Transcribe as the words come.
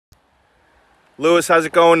Lewis, how's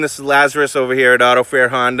it going? This is Lazarus over here at AutoFair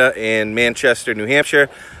Honda in Manchester, New Hampshire.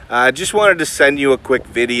 I just wanted to send you a quick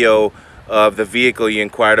video of the vehicle you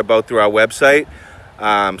inquired about through our website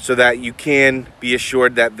so that you can be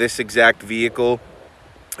assured that this exact vehicle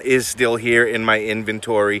is still here in my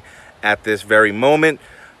inventory at this very moment,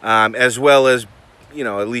 as well as, you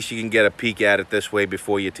know, at least you can get a peek at it this way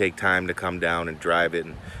before you take time to come down and drive it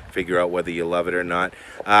and figure out whether you love it or not.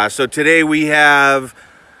 So today we have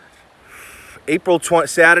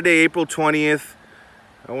Saturday, April 20th,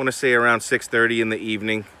 I want to say around 6:30 in the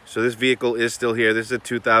evening. So this vehicle is still here. This is a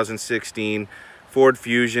 2016 Ford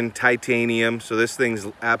Fusion titanium. So this thing's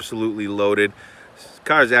absolutely loaded. This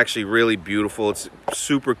car is actually really beautiful. It's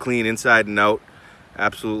super clean inside and out.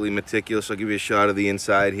 Absolutely meticulous. I'll give you a shot of the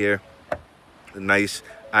inside here. A nice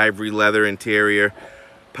ivory leather interior.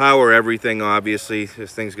 Power everything, obviously.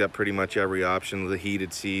 This thing's got pretty much every option. The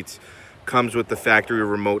heated seats. Comes with the factory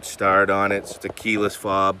remote start on it. It's the keyless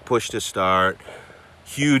fob, push to start,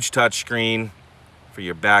 huge touchscreen for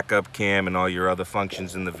your backup cam and all your other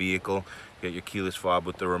functions in the vehicle. You got your keyless fob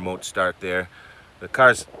with the remote start there. The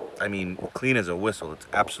car's, I mean, clean as a whistle. It's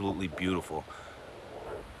absolutely beautiful.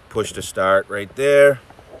 Push to start right there.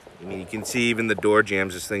 I mean, you can see even the door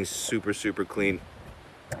jams. This thing's super, super clean.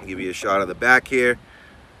 I'll give you a shot of the back here.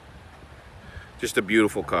 Just a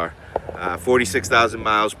beautiful car. 46,000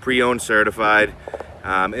 miles, pre-owned, certified,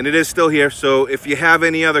 and it is still here. So if you have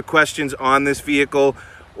any other questions on this vehicle,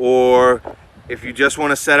 or if you just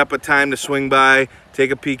want to set up a time to swing by,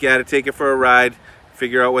 take a peek at it, take it for a ride,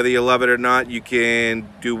 figure out whether you love it or not, you can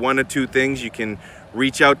do one of two things. You can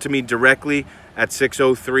reach out to me directly at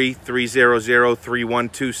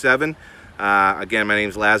 603-300-3127. Again, my name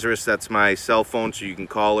is Lazarus. That's my cell phone, so you can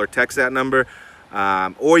call or text that number.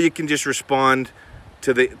 Or you can just respond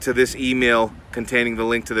to this email containing the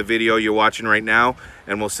link to the video you're watching right now,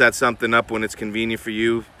 and we'll set something up when it's convenient for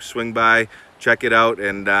you. Swing by, check it out,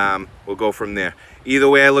 and we'll go from there. Either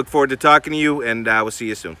way, I look forward to talking to you, and we'll see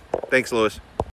you soon. Thanks, Lewis.